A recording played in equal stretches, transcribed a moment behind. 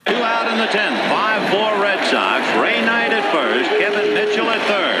the 10th. 5-4 Red Sox. Ray Knight at first. Kevin Mitchell at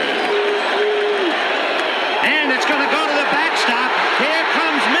third. And it's going to go to the backstop. Here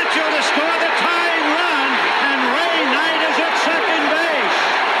comes Mitchell to score the tying run. And Ray Knight is at second base.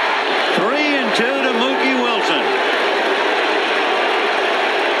 3-2 to Mookie Wilson.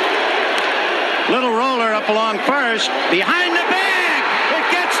 Little roller up along first. Behind the bag. It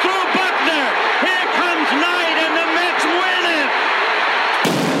gets through Buckner. Here comes Knight and the Mets win it.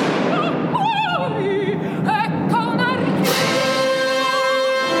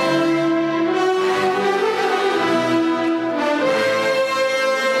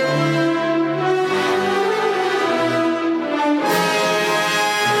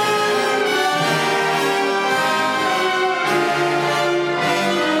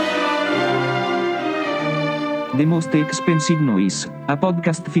 The Most Expensive Noise, a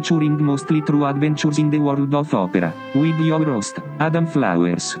podcast featuring mostly true adventures in the world of opera, with your host, Adam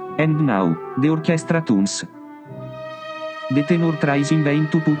Flowers, and now, the orchestra tunes. The tenor tries in vain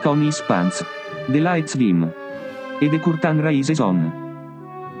to put on his pants. The lights dim. And the curtain rises on.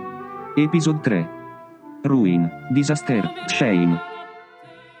 Episode 3. Ruin, disaster, shame.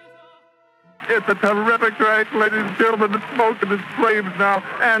 It's a terrific track, ladies and gentlemen. The smoke and the flames now.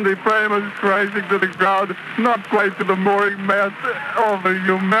 Andy Frame is crashing to the ground, not quite to the mooring mast of the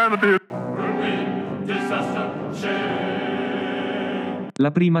humanity. La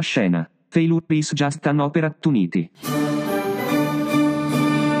prima scena. Failure is just an opera tuniti.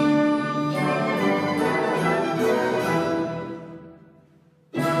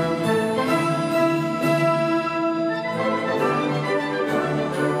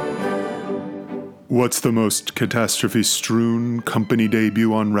 What's the most catastrophe-strewn company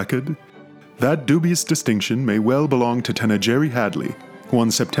debut on record? That dubious distinction may well belong to tenor Jerry Hadley, who on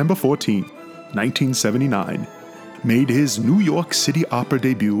September 14, 1979, made his New York City Opera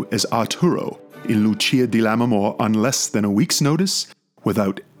debut as Arturo in Lucia di Lammermoor on less than a week's notice,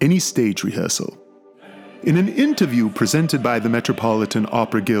 without any stage rehearsal. In an interview presented by the Metropolitan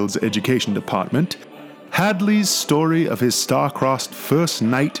Opera Guild's Education Department, Hadley's story of his star-crossed first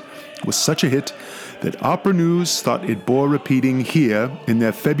night was such a hit that Opera News thought it bore repeating here in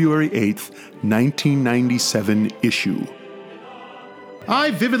their February 8th, 1997 issue. I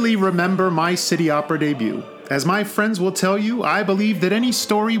vividly remember my City Opera debut. As my friends will tell you, I believe that any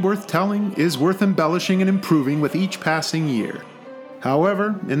story worth telling is worth embellishing and improving with each passing year.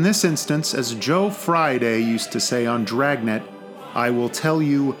 However, in this instance, as Joe Friday used to say on Dragnet, I will tell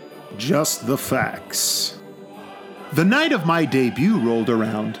you just the facts. The night of my debut rolled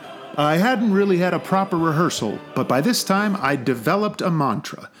around. I hadn't really had a proper rehearsal, but by this time I'd developed a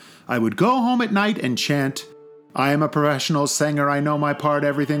mantra. I would go home at night and chant, I am a professional singer, I know my part,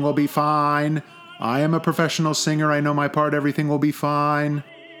 everything will be fine. I am a professional singer, I know my part, everything will be fine.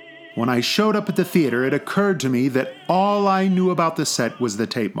 When I showed up at the theater, it occurred to me that all I knew about the set was the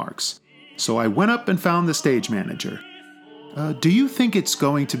tape marks. So I went up and found the stage manager. Do you think it's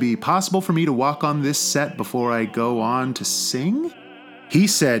going to be possible for me to walk on this set before I go on to sing? He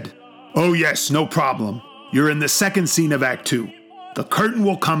said, Oh yes, no problem. You're in the second scene of Act 2. The curtain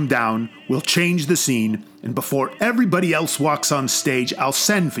will come down, we'll change the scene, and before everybody else walks on stage, I'll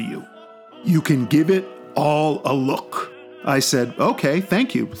send for you. You can give it all a look. I said, okay,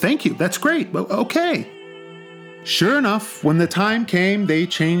 thank you, that's great, okay. Sure enough, when the time came, they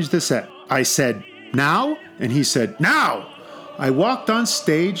changed the set. I said, now? And he said, now! I walked on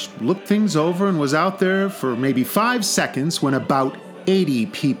stage, looked things over, and was out there for maybe 5 seconds when about 80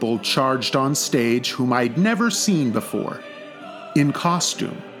 people charged on stage whom I'd never seen before, in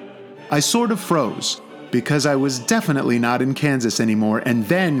costume. I sort of froze, because I was definitely not in Kansas anymore, and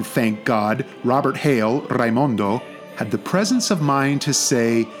then, thank God, Robert Hale, Raimondo, had the presence of mind to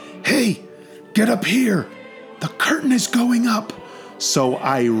say, Hey, get up here! The curtain is going up! So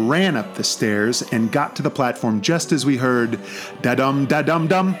I ran up the stairs and got to the platform just as we heard, da-dum,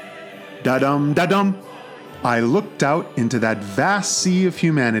 da-dum-dum, da-dum, da-dum. I looked out into that vast sea of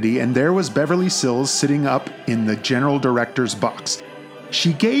humanity, and there was Beverly Sills sitting up in the general director's box.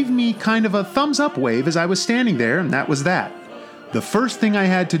 She gave me kind of a thumbs-up wave as I was standing there, and that was that. The first thing I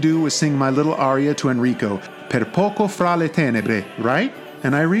had to do was sing my little aria to Enrico, Per poco fra le tenebre, right?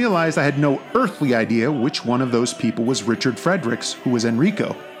 And I realized I had no earthly idea which one of those people was Richard Fredericks, who was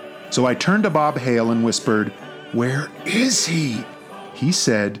Enrico. So I turned to Bob Hale and whispered, Where is he? He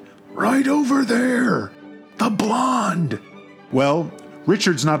said, Right over there. The blonde! Well,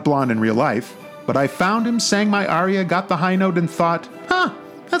 Richard's not blonde in real life, but I found him, sang my aria, got the high note, and thought,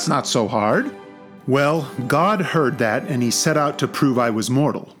 that's not so hard. Well, God heard that, and he set out to prove I was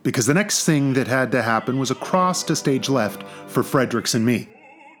mortal, because the next thing that had to happen was a cross to stage left for Fredericks and me.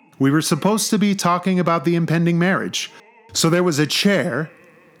 We were supposed to be talking about the impending marriage. So there was a chair,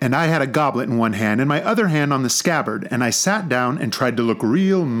 and I had a goblet in one hand and my other hand on the scabbard, and I sat down and tried to look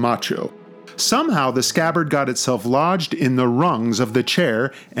real macho. Somehow the scabbard got itself lodged in the rungs of the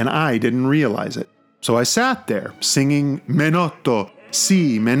chair, and I didn't realize it. So I sat there, singing Menotto,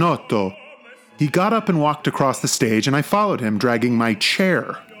 si, Menotto. He got up and walked across the stage, and I followed him, dragging my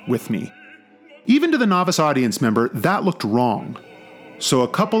chair with me. Even to the novice audience member, that looked wrong. So a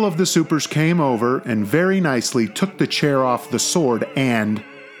couple of the supers came over and very nicely took the chair off the sword, and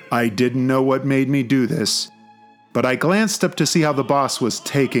I didn't know what made me do this, but I glanced up to see how the boss was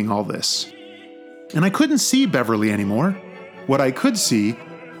taking all this. And I couldn't see Beverly anymore. What I could see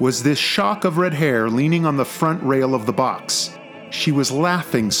was this shock of red hair leaning on the front rail of the box. She was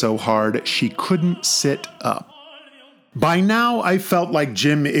laughing so hard she couldn't sit up. By now, I felt like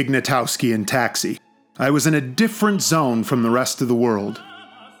Jim Ignatowski in Taxi. I was in a different zone from the rest of the world.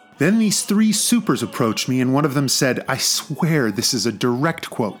 Then these three supers approached me, and one of them said, I swear this is a direct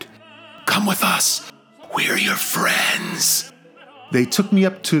quote, "Come with us. We're your friends." They took me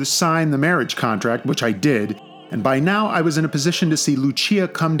up to sign the marriage contract, which I did, and by now I was in a position to see Lucia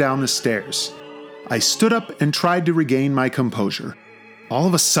come down the stairs. I stood up and tried to regain my composure. All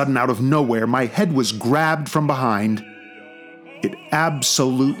of a sudden, out of nowhere, my head was grabbed from behind. It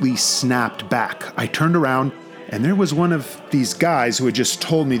absolutely snapped back. I turned around, and there was one of these guys who had just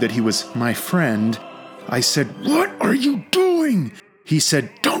told me that he was my friend. I said, "What are you doing?" He said,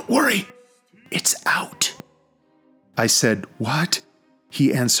 "Don't worry, it's out." I said, "What?"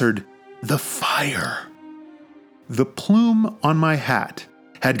 He answered, "The fire." The plume on my hat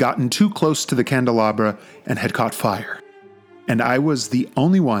had gotten too close to the candelabra and had caught fire. And I was the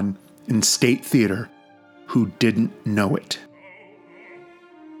only one in State Theater who didn't know it.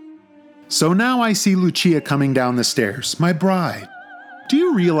 So now I see Lucia coming down the stairs, my bride. Do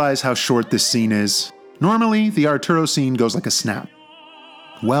you realize how short this scene is? Normally, the Arturo scene goes like a snap.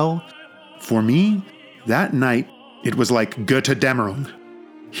 Well, for me, that night, it was like Götterdämmerung.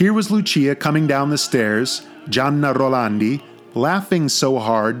 Here was Lucia coming down the stairs, Gianna Rolandi, laughing so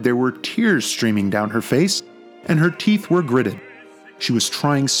hard there were tears streaming down her face, and her teeth were gritted. She was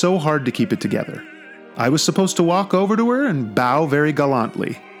trying so hard to keep it together. I was supposed to walk over to her and bow very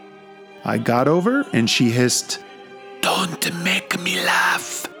gallantly. I got over, and she hissed, "Don't make me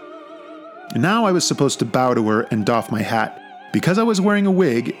laugh." Now I was supposed to bow to her and doff my hat. Because I was wearing a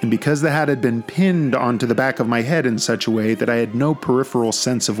wig, and because the hat had been pinned onto the back of my head in such a way that I had no peripheral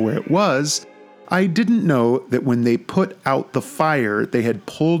sense of where it was, I didn't know that when they put out the fire, they had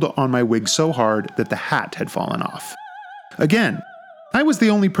pulled on my wig so hard that the hat had fallen off. Again, I was the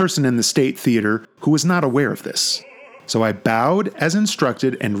only person in the State Theater who was not aware of this. So I bowed as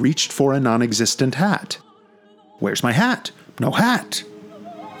instructed and reached for a non-existent hat. Where's my hat? No hat.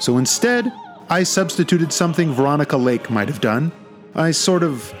 So instead, I substituted something Veronica Lake might have done. I sort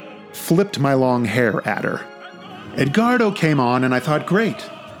of flipped my long hair at her. Edgardo came on, and I thought, great,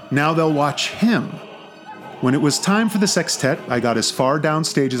 now they'll watch him. When it was time for the sextet, I got as far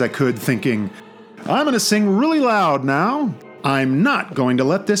downstage as I could, thinking, I'm going to sing really loud now. I'm not going to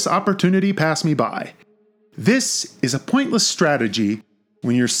let this opportunity pass me by. This is a pointless strategy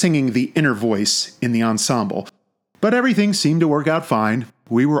when you're singing the inner voice in the ensemble. But everything seemed to work out fine.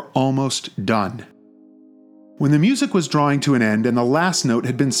 We were almost done. When the music was drawing to an end and the last note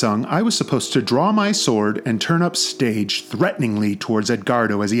had been sung, I was supposed to draw my sword and turn up stage threateningly towards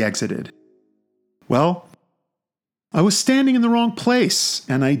Edgardo as he exited. Well, I was standing in the wrong place,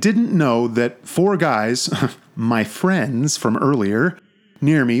 and I didn't know that 4 guys, my friends from earlier,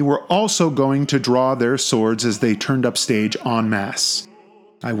 near me were also going to draw their swords as they turned up stage en masse.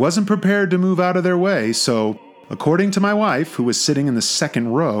 I wasn't prepared to move out of their way, so according to my wife, who was sitting in the second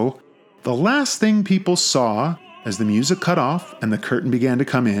row, the last thing people saw as the music cut off and the curtain began to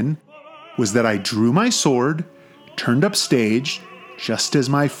come in was that I drew my sword, turned up stage, just as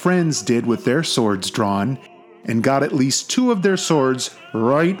my friends did with their swords drawn, and got at least 2 of their swords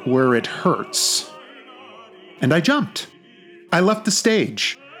right where it hurts. And I jumped. I left the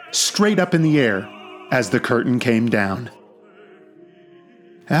stage, straight up in the air, as the curtain came down.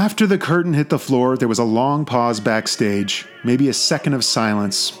 After the curtain hit the floor, there was a long pause backstage, maybe a second of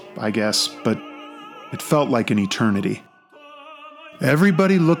silence, I guess, but it felt like an eternity.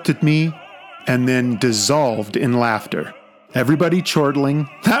 Everybody looked at me and then dissolved in laughter. Everybody chortling,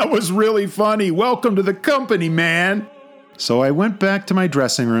 "That was really funny, welcome to the company, man!" So I went back to my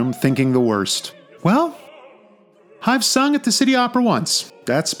dressing room thinking the worst. Well, I've sung at the City Opera once.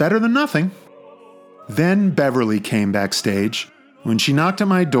 That's better than nothing. Then Beverly came backstage. When she knocked at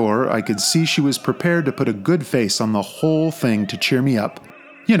my door, I could see she was prepared to put a good face on the whole thing to cheer me up.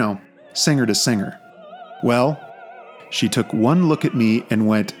 You know, singer to singer. Well, she took one look at me and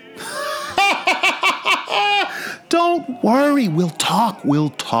went, "Don't worry, we'll talk.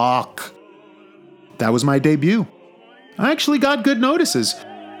 That was my debut. I actually got good notices.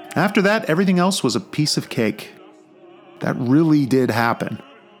 After that, everything else was a piece of cake. That really did happen.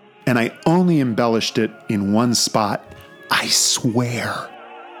 And I only embellished it in one spot, I swear."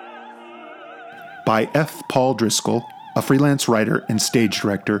 By F. Paul Driscoll, a freelance writer and stage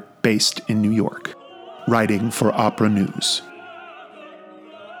director based in New York, writing for Opera News.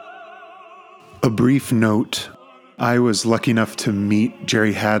 A brief note. I was lucky enough to meet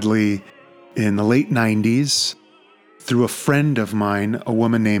Jerry Hadley in the late 90s through a friend of mine, a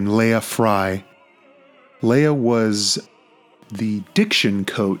woman named Leah Fry. Leah was the diction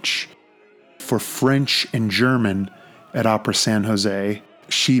coach for French and German at Opera San Jose.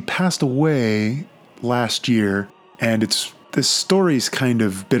 She passed away last year, and this story's kind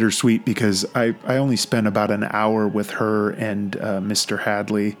of bittersweet because I only spent about an hour with her and Mr.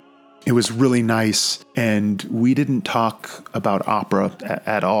 Hadley. It was really nice, and we didn't talk about opera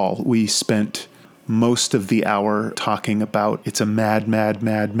at all. We spent most of the hour talking about It's a Mad, Mad,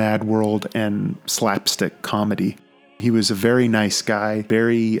 Mad, Mad World and slapstick comedy. He was a very nice guy,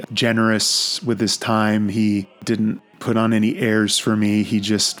 very generous with his time. He didn't put on any airs for me. He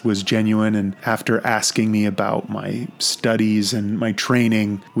just was genuine. And after asking me about my studies and my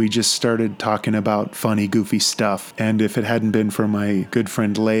training, we just started talking about funny, goofy stuff. And if it hadn't been for my good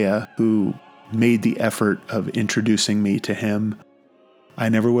friend Leah, who made the effort of introducing me to him, I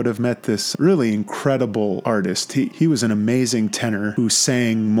never would have met this really incredible artist. He was an amazing tenor who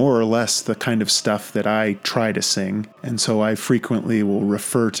sang more or less the kind of stuff that I try to sing. And so I frequently will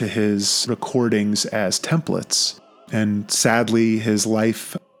refer to his recordings as templates. And sadly, his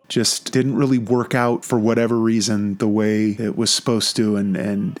life just didn't really work out for whatever reason the way it was supposed to,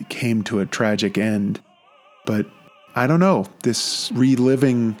 and came to a tragic end. But I don't know, this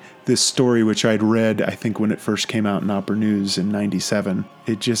reliving this story, which I'd read, I think, when it first came out in Opera News in 97,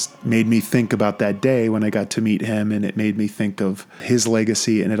 it just made me think about that day when I got to meet him, and it made me think of his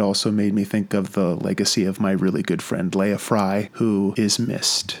legacy, and it also made me think of the legacy of my really good friend Leah Fry, who is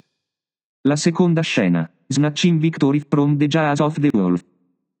missed. La seconda scena. Snatching victory from the jaws of the wolf.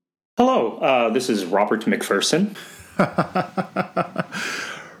 Hello, this is Robert McPherson.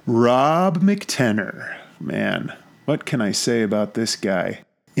 Rob McTenor. Man, what can I say about this guy?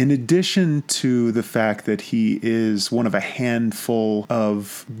 In addition to the fact that he is one of a handful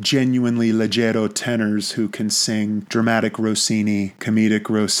of genuinely leggero tenors who can sing dramatic Rossini, comedic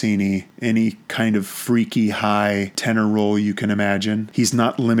Rossini, any kind of freaky high tenor role you can imagine. He's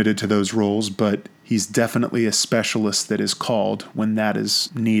not limited to those roles, but he's definitely a specialist that is called when that is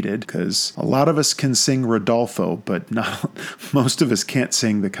needed, because a lot of us can sing Rodolfo, but most of us can't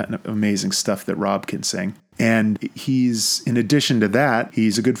sing the kind of amazing stuff that Rob can sing. And in addition to that,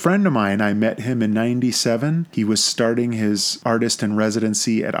 he's a good friend of mine. I met him in 97. He was starting his artist in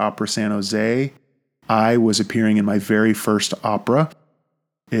residency at Opera San Jose. I was appearing in my very first opera.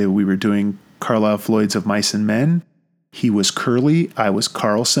 We were doing Carlisle Floyd's Of Mice and Men. He was Curly. I was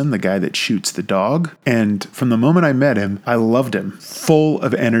Carlson, the guy that shoots the dog. And from the moment I met him, I loved him. Full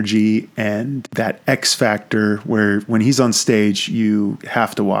of energy and that X factor where when he's on stage, you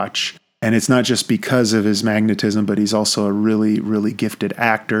have to watch. And it's not just because of his magnetism, but he's also a really, really gifted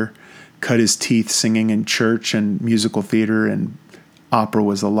actor. Cut his teeth singing in church and musical theater, and opera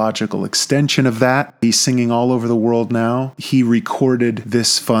was a logical extension of that. He's singing all over the world now. He recorded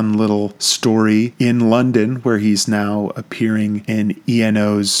this fun little story in London, where he's now appearing in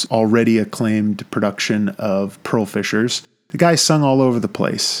ENO's already acclaimed production of Pearl Fishers. The guy sung all over the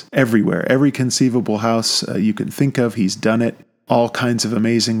place, everywhere. Every conceivable house you can think of, he's done it. All kinds of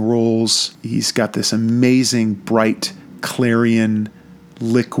amazing roles. He's got this amazing, bright, clarion,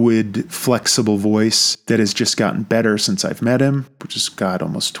 liquid, flexible voice that has just gotten better since I've met him, which is, God,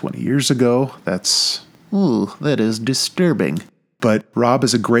 almost 20 years ago. That is disturbing. But Rob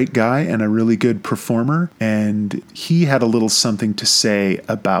is a great guy and a really good performer, and he had a little something to say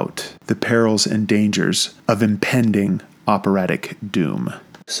about the perils and dangers of impending operatic doom.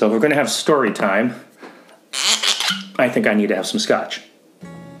 So we're going to have story time. I think I need to have some scotch.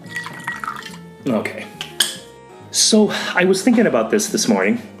 Okay. So I was thinking about this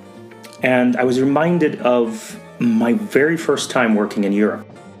morning, and I was reminded of my very first time working in Europe.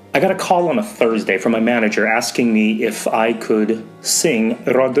 I got a call on a Thursday from my manager asking me if I could sing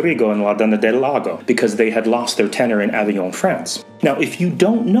Rodrigo in La Donna del Lago, because they had lost their tenor in Avignon, France. Now, if you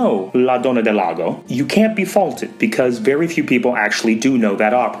don't know La Donna del Lago, you can't be faulted, because very few people actually do know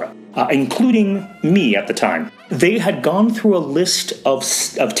that opera. including me at the time. They had gone through a list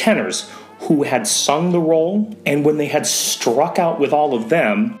of tenors who had sung the role, and when they had struck out with all of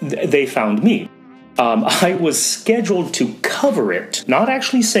them, they found me. I was scheduled to cover it, not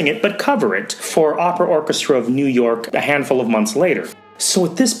actually sing it, but cover it for Opera Orchestra of New York a handful of months later. So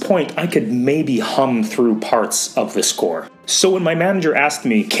at this point, I could maybe hum through parts of the score. So when my manager asked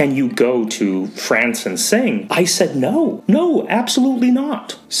me, can you go to France and sing? I said, no, absolutely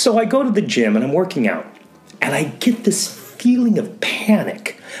not. So I go to the gym and I'm working out, and I get this feeling of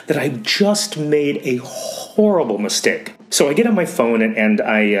panic that I just made a horrible mistake. So I get on my phone and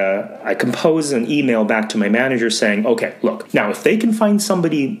I compose an email back to my manager saying, okay, look, now if they can find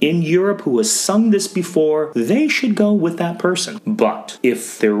somebody in Europe who has sung this before, they should go with that person. But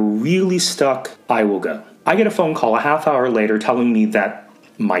if they're really stuck, I will go. I get a phone call a half hour later telling me that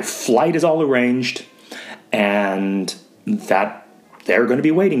my flight is all arranged and that they're going to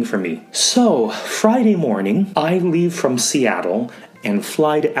be waiting for me. So Friday morning, I leave from Seattle and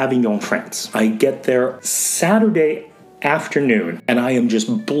fly to Avignon, France. I get there Saturday afternoon, and I am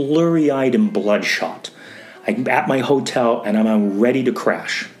just blurry-eyed and bloodshot. I'm at my hotel, and I'm ready to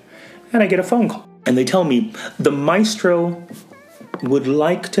crash. And I get a phone call, and they tell me, the maestro would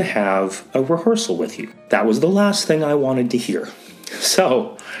like to have a rehearsal with you. That was the last thing I wanted to hear.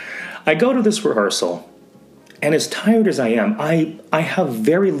 So I go to this rehearsal, and as tired as I am, I have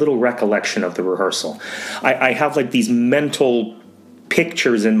very little recollection of the rehearsal. I have like these mental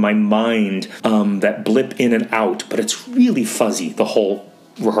pictures in my mind that blip in and out, but it's really fuzzy, the whole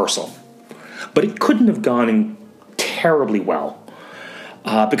rehearsal. But it couldn't have gone terribly well,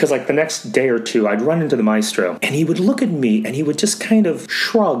 because like the next day or two, I'd run into the maestro, and he would look at me, and he would just kind of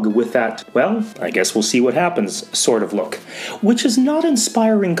shrug with that, well, I guess we'll see what happens sort of look, which is not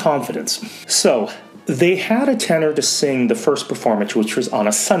inspiring confidence. So they had a tenor to sing the first performance, which was on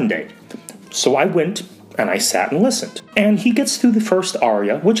a Sunday. So I went and I sat and listened. And he gets through the first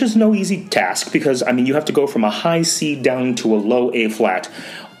aria, which is no easy task because, I mean, you have to go from a high C down to a low A flat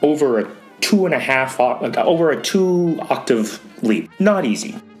over a 2 octave leap. Not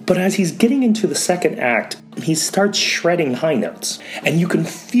easy. But as he's getting into the second act, he starts shredding high notes. And you can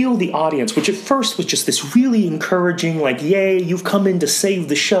feel the audience, which at first was just this really encouraging, like, yay, you've come in to save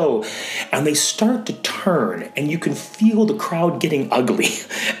the show. And they start to turn, and you can feel the crowd getting ugly.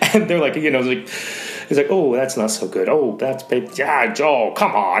 And they're like, it's like, oh, that's not so good. Oh, that's, yeah, Joe,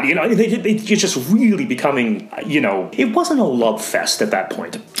 come on. They're just really becoming, it wasn't a love fest at that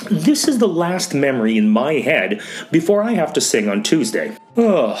point. This is the last memory in my head before I have to sing on Tuesday.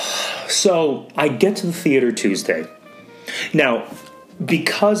 So I get to the theater Tuesday. Now,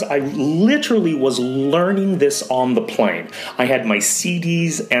 because I literally was learning this on the plane, I had my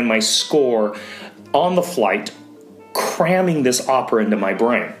CDs and my score on the flight, cramming this opera into my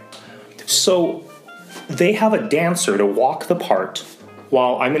brain. So they have a dancer to walk the part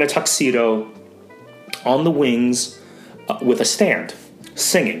while I'm in a tuxedo on the wings with a stand,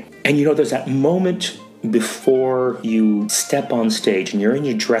 singing. And there's that moment before you step on stage and you're in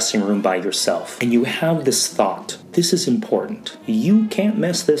your dressing room by yourself and you have this thought, this is important. You can't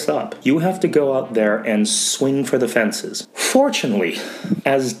mess this up. You have to go out there and swing for the fences. Fortunately,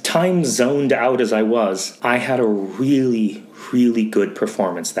 as time zoned out as I was, I had a really, really good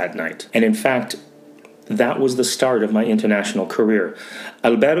performance that night. And in fact, that was the start of my international career.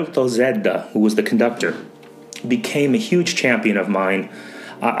 Alberto Zedda, who was the conductor, became a huge champion of mine.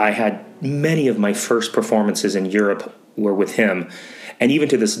 I had many of my first performances in Europe were with him. And even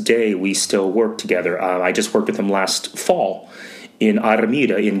to this day, we still work together. I just worked with him last fall in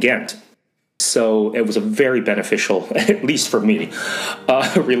Armida in Ghent. So it was a very beneficial, at least for me,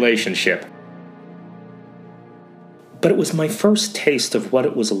 relationship. But it was my first taste of what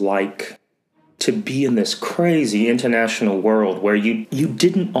it was like to be in this crazy international world where you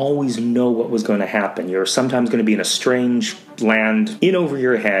didn't always know what was going to happen. You're sometimes going to be in a strange land, in over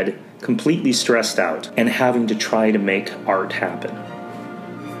your head, completely stressed out, and having to try to make art happen.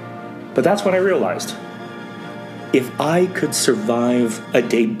 But that's when I realized, if I could survive a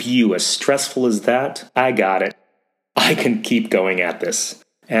debut as stressful as that, I got it. I can keep going at this.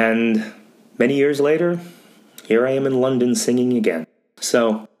 And many years later, here I am in London singing again.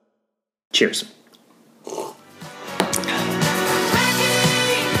 So, cheers.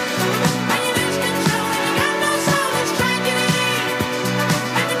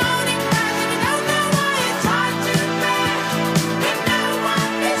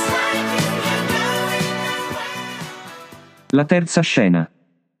 La terza scena.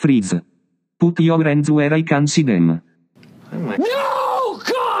 Freeze. Put your hands where I can see them. No,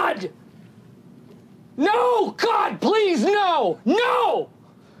 God! No, God, please, no! No!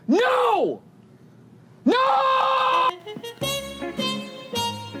 No! No!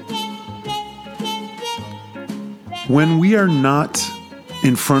 When we are not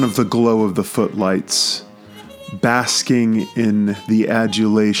in front of the glow of the footlights, basking in the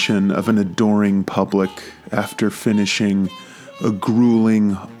adulation of an adoring public after finishing a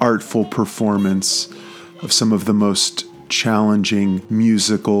grueling, artful performance of some of the most challenging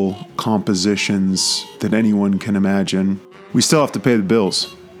musical compositions that anyone can imagine, we still have to pay the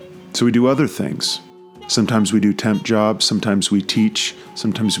bills. So we do other things. Sometimes we do temp jobs, sometimes we teach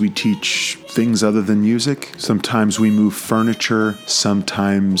things other than music, sometimes we move furniture,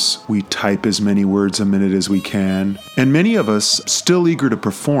 sometimes we type as many words a minute as we can. And many of us, still eager to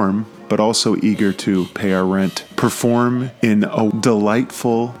perform, but also eager to pay our rent, perform in a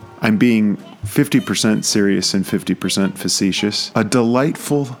delightful, I'm being 50% serious and 50% facetious, a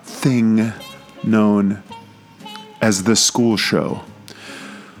delightful thing known as the school show.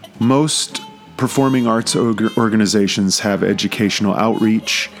 Most performing arts organizations have educational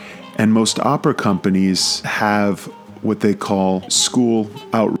outreach, and most opera companies have what they call school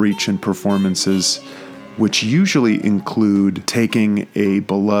outreach and performances, which usually include taking a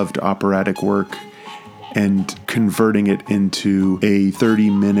beloved operatic work and converting it into a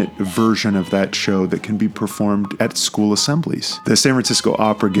 30-minute version of that show that can be performed at school assemblies. The San Francisco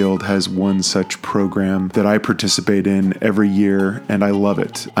Opera Guild has one such program that I participate in every year, and I love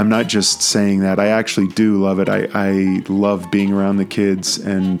it. I'm not just saying that, I actually do love it. I love being around the kids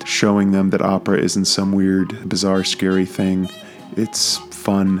and showing them that opera isn't some weird, bizarre, scary thing. It's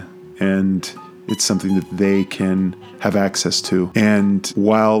fun, and it's something that they can have access to. And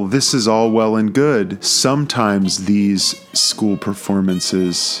while this is all well and good, sometimes these school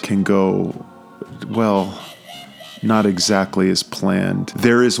performances can go, well, not exactly as planned.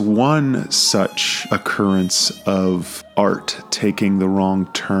 There is one such occurrence of art taking the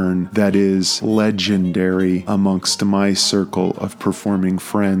wrong turn that is legendary amongst my circle of performing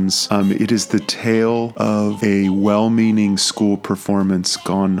friends. It is the tale of a well-meaning school performance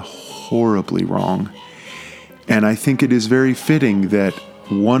gone horribly wrong. And I think it is very fitting that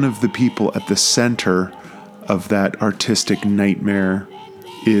one of the people at the center of that artistic nightmare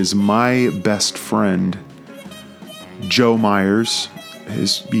is my best friend, Joe Myers.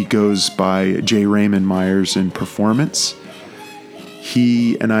 He goes by J. Raymond Myers in performance.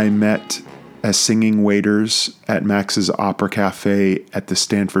 He and I met as singing waiters at Max's Opera Cafe at the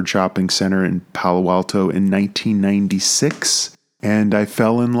Stanford Shopping Center in Palo Alto in 1996, and I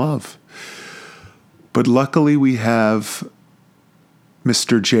fell in love. But luckily we have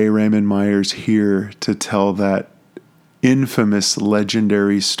Mr. J. Raymond Myers here to tell that infamous,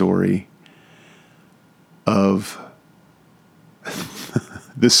 legendary story of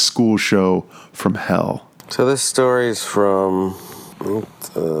this school show from hell. So this story is from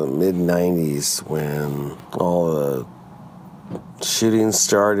the mid-90s when all the shootings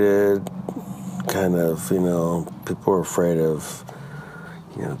started. Kind of, people were afraid of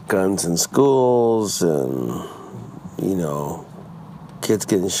guns in schools and, kids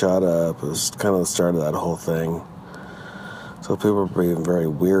getting shot up. It was kind of the start of that whole thing. So people were being very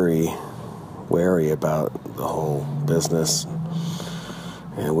wary about the whole business.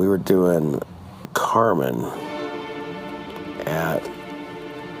 And we were doing Carmen at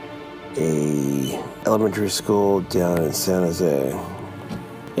a elementary school down in San Jose.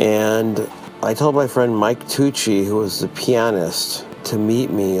 And I told my friend Mike Tucci, who was the pianist, to meet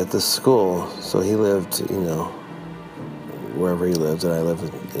me at the school. So he lived, wherever he lived, and I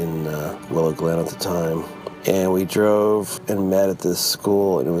lived in Willow Glen at the time. And we drove and met at this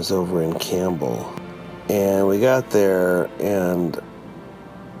school, and it was over in Campbell. And we got there, and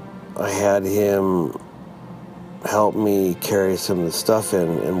I had him help me carry some of the stuff in,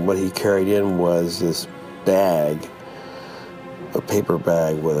 and what he carried in was this bag, a paper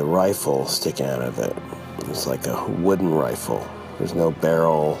bag with a rifle sticking out of it. It's like a wooden rifle. There's no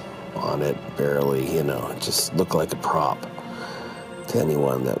barrel on it, barely, it just looked like a prop to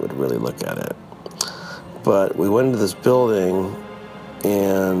anyone that would really look at it. But we went into this building,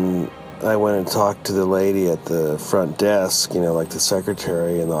 and I went and talked to the lady at the front desk, like the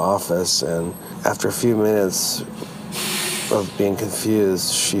secretary in the office, and after a few minutes of being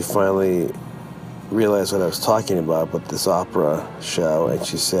confused, she finally realized what I was talking about with this opera show, and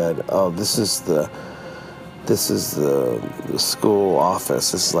she said, "Oh, this is the school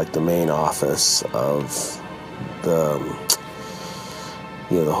office. This is like the main office of the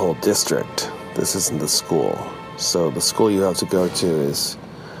whole district. This isn't the school. So the school you have to go to is,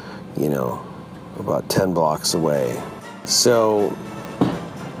 about 10 blocks away." So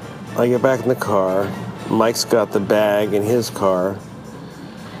I get back in the car. Mike's got the bag in his car,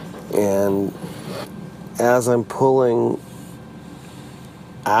 And as I'm pulling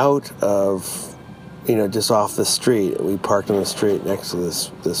out of, just off the street, we parked on the street next to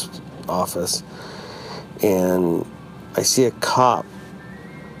this office, and I see a cop,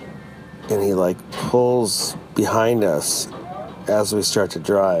 and he pulls behind us as we start to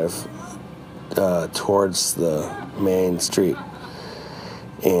drive towards the main street.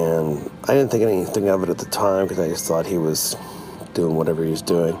 And I didn't think anything of it at the time because I just thought he was doing whatever he was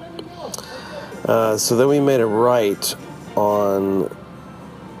doing. So then we made a right on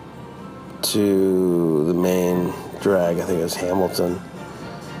to the main drag. I think it was Hamilton.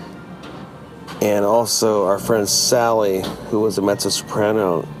 And also our friend Sally, who was a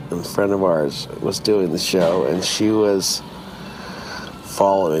mezzo-soprano and a friend of ours, was doing the show, and she was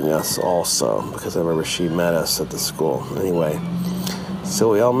following us also because I remember she met us at the school. Anyway,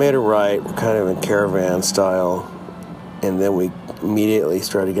 so we all made a right, kind of in caravan style, and then we immediately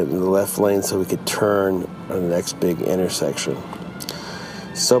started getting to the left lane so we could turn on the next big intersection.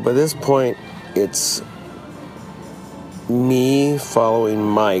 So by this point, it's me following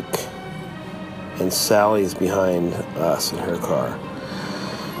Mike, and Sally's behind us in her car.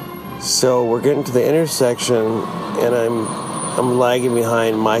 So we're getting to the intersection, and I'm lagging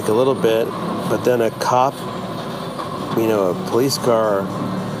behind Mike a little bit, but then a cop, a police car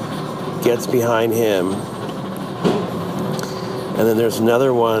gets behind him, and then there's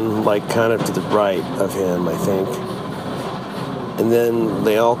another one kind of to the right of him, I think. And then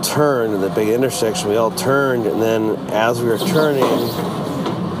they all turned in the big intersection. We all turned, and then as we were turning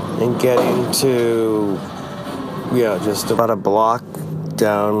and getting to, just about a block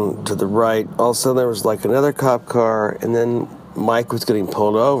down to the right, all of a sudden there was another cop car, and then Mike was getting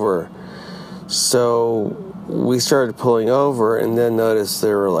pulled over. So we started pulling over, and then noticed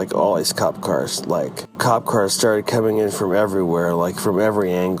there were all these cop cars. Cop cars started coming in from everywhere, from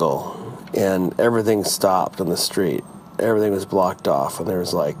every angle, and everything stopped on the street. Everything was blocked off, and there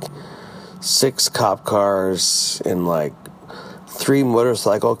was 6 cop cars and 3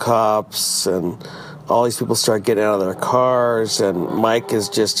 motorcycle cops, and all these people start getting out of their cars, and Mike is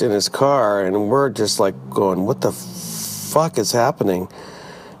just in his car, and we're just going, what the fuck is happening?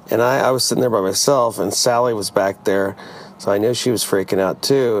 And I was sitting there by myself, and Sally was back there, so I knew she was freaking out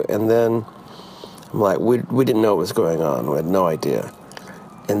too. And then I'm we didn't know what was going on. We had no idea.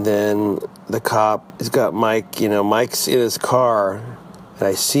 And then the cop has got Mike, Mike's in his car, and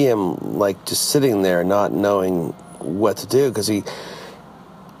I see him just sitting there not knowing what to do because he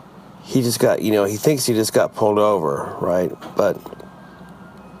just got, he thinks he just got pulled over, right? But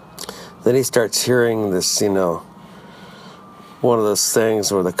then he starts hearing this, one of those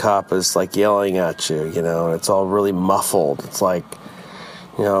things where the cop is yelling at you, and it's all really muffled. It's put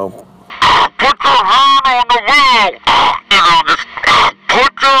your hand on the wheel, just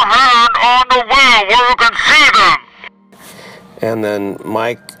put your hand on the wheel where you can see them. And then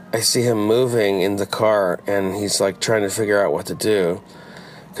Mike, I see him moving in the car, and he's trying to figure out what to do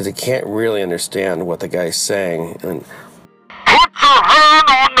because he can't really understand what the guy's saying. And put your hand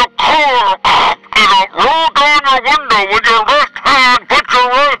on the car, roll down your window with your left hand, put your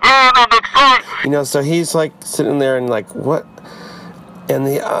right hand on the side. So he's sitting there and what? And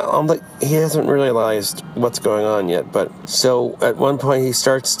he hasn't realized what's going on yet. But so at one point he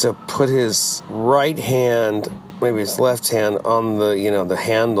starts to put his right hand, maybe his left hand, on the the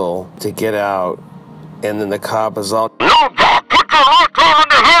handle to get out, and then the cop is all, no, put your left hand on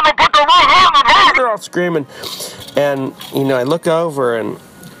the handle, put the right hand on the handle. They're all screaming, and I look over and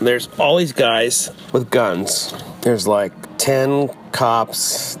there's all these guys with guns. There's 10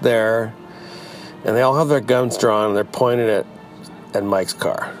 cops there, and they all have their guns drawn, and they're pointed at Mike's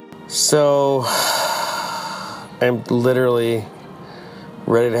car. So I'm literally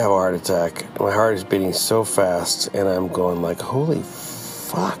ready to have a heart attack. My heart is beating so fast, and I'm going holy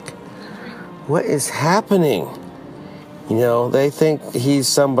fuck, what is happening? They think he's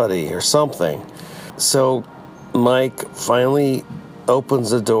somebody or something. So Mike finally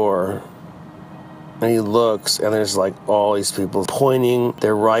opens the door, and he looks, and there's all these people pointing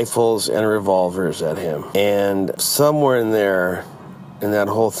their rifles and revolvers at him. And somewhere in there, in that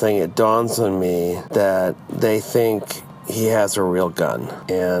whole thing, it dawns on me that they think he has a real gun.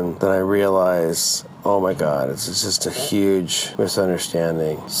 And then I realize, oh my God, it's just a huge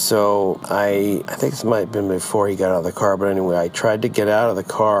misunderstanding. So I think this might have been before he got out of the car, but anyway, I tried to get out of the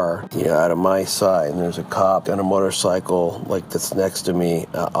car, out of my side, and there's a cop on a motorcycle, that's next to me,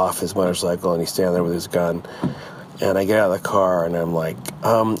 off his motorcycle, and he's standing there with his gun. And I get out of the car, and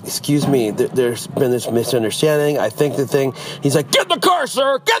I'm excuse me, there's been this misunderstanding. I think the thing, he's get in the car,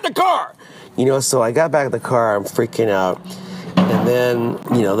 sir, get in the car! So I got back in the car, I'm freaking out, And then,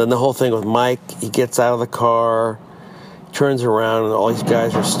 then the whole thing with Mike, he gets out of the car, turns around, and all these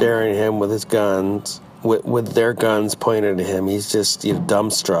guys are staring at him with his guns, with their guns pointed at him. He's just,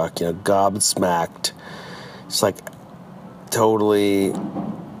 dumbstruck, gobsmacked. It's like totally,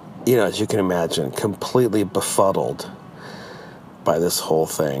 as you can imagine, completely befuddled by this whole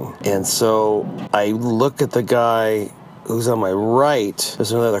thing. And so I look at the guy who's on my right.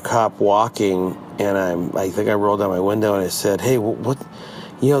 There's another cop walking, and I think I rolled down my window and I said, "Hey, what?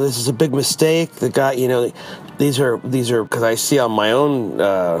 This is a big mistake." The guy, these are because I see on my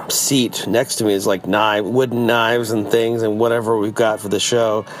own seat next to me is like wooden knives and things and whatever we've got for the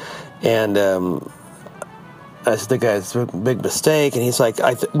show, and I said, "The guy's a big mistake," and he's like,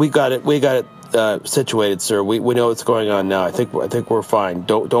 "We got it situated, sir. We know what's going on now. I think we're fine.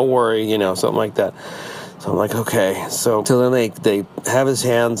 Don't worry, something like that." So I'm like, okay. So then they have his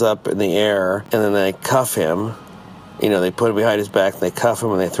hands up in the air, and then they cuff him. They put him behind his back, and they cuff him,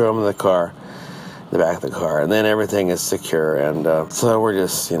 and they throw him in the back of the car, and then everything is secure. And so we're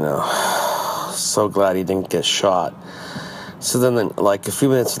just, so glad he didn't get shot. So then, like a few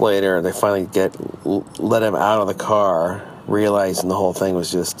minutes later, they finally let him out of the car, realizing the whole thing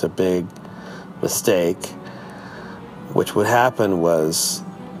was just a big mistake. Which would happen was,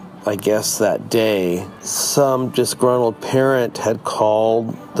 I guess that day, some disgruntled parent had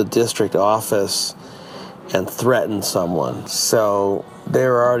called the district office and threatened someone. So they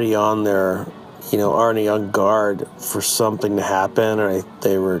were already on their, already on guard for something to happen, or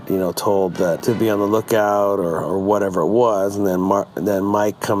they were, told that to be on the lookout or whatever it was. And then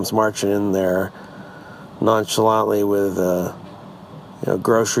Mike comes marching in there nonchalantly with a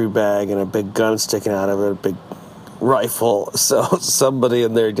grocery bag and a big gun sticking out of it, a big rifle. So somebody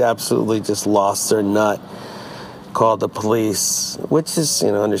in there absolutely just lost their nut, called the police, which is,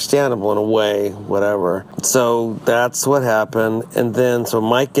 understandable in a way, whatever. So that's what happened. And then, so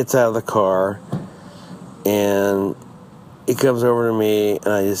Mike gets out of the car, and he comes over to me, and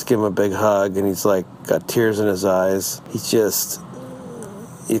I just give him a big hug, and he's like, got tears in his eyes. He's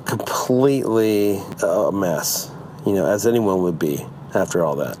completely a mess, as anyone would be after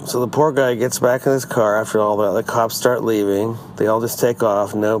all that. So the poor guy gets back in his car after all that. The cops start leaving. They all just take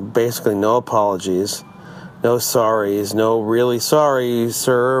off. Basically no apologies. No sorries. No really sorry,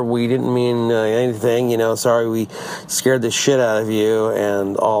 sir. We didn't mean anything. Sorry we scared the shit out of you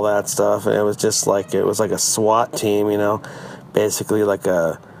and all that stuff. And it was just like, a SWAT team, basically like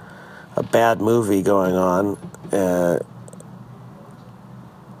a bad movie going on.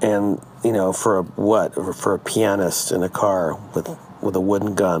 And for a pianist in a car with a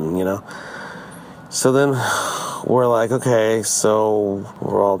wooden gun, So then we're like, okay, so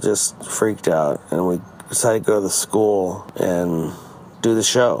we're all just freaked out, and we decided to go to the school and do the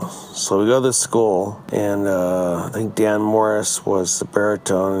show. So we go to the school, and I think Dan Morris was the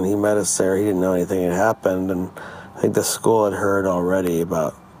baritone, and he met us there. He didn't know anything had happened, and I think the school had heard already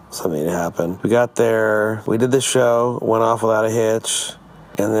about something that happened. We got there, we did the show, went off without a hitch,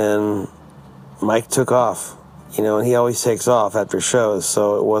 and then Mike took off. And he always takes off after shows,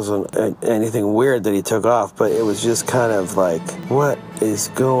 so it wasn't anything weird that he took off, but it was just kind of like, what is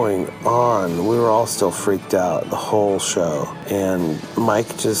going on? We were all still freaked out the whole show. And Mike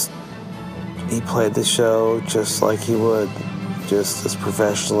he played the show just like he would, just as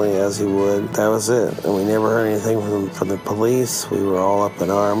professionally as he would. That was it. And we never heard anything from the police. We were all up in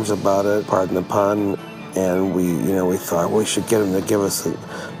arms about it, pardon the pun. And we thought we should get him to give us an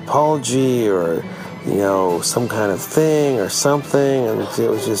apology or some kind of thing or something, and it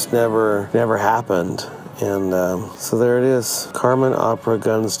was just never happened. And so there it is, Carmen Opera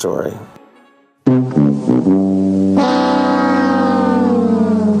Gun Story.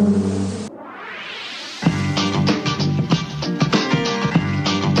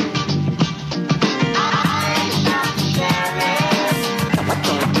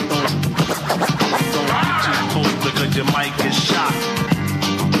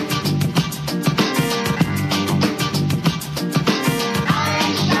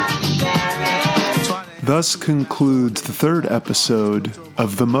 Thus concludes the third episode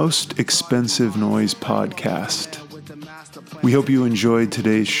of the Most Expensive Noise podcast. We hope you enjoyed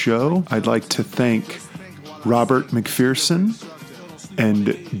today's show. I'd like to thank Robert McPherson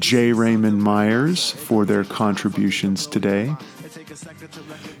and J. Raymond Myers for their contributions today.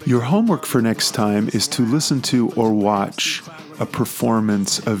 Your homework for next time is to listen to or watch a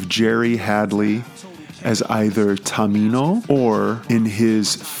performance of Jerry Hadley as either Tamino or in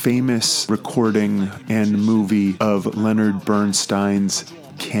his famous recording and movie of Leonard Bernstein's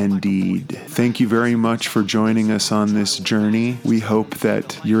Candide. Thank you very much for joining us on this journey. We hope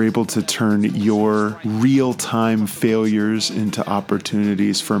that you're able to turn your real-time failures into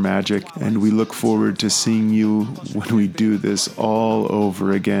opportunities for magic, and we look forward to seeing you when we do this all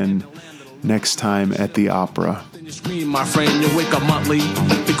over again next time at the opera. You scream, my friend, you wake up monthly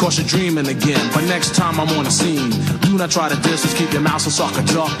because you're dreaming again. But next time I'm on the scene, do not try to distance, keep your mouth so suck a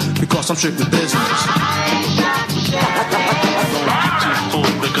duck because I'm strictly business.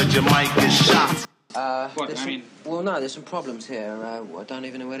 Because your mic is shot. No, there's some problems here. I don't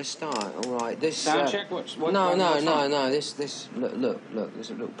even know where to start. All right, this. Sound check. What? No. This. Look. There's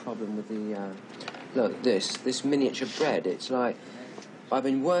a little problem with the. This miniature bread. It's like I've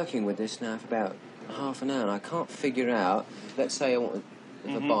been working with this now for about half an hour, and I can't figure out. Let's say I want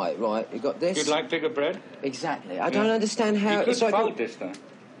a bite, right? You got this. You'd like bigger bread? Exactly. I don't understand how. You could it's like fold this, though.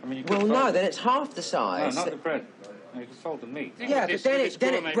 I mean, you could well, fold no, it. then it's half the size. No, not the bread. No, you can fold the meat. Yeah, but then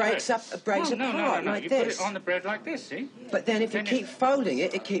it breaks bread. apart No. like You this. put it on the bread like this, see? But then if you keep folding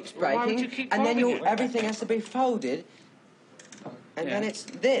it, it keeps breaking, Why would you keep and then folding it? everything has to be folded, and then it's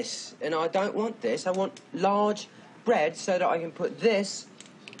this, and I don't want this. I want large bread so that I can put this.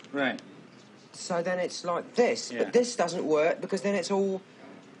 Right. So then it's like this, Yeah. but this doesn't work because then it's all.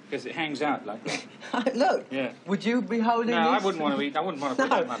 Because it hangs out like that. Look. Yeah. Would you be holding this? No, I wouldn't want to eat. I wouldn't want to put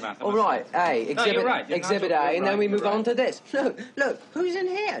that in my mouth. All right. Hey, exhibit, you're right. exhibit You're A, and then we move right. on to this. Look. Who's in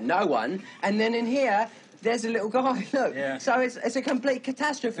here? No one. And then in here, there's a little guy. Look. Yeah. So it's a complete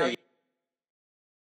catastrophe.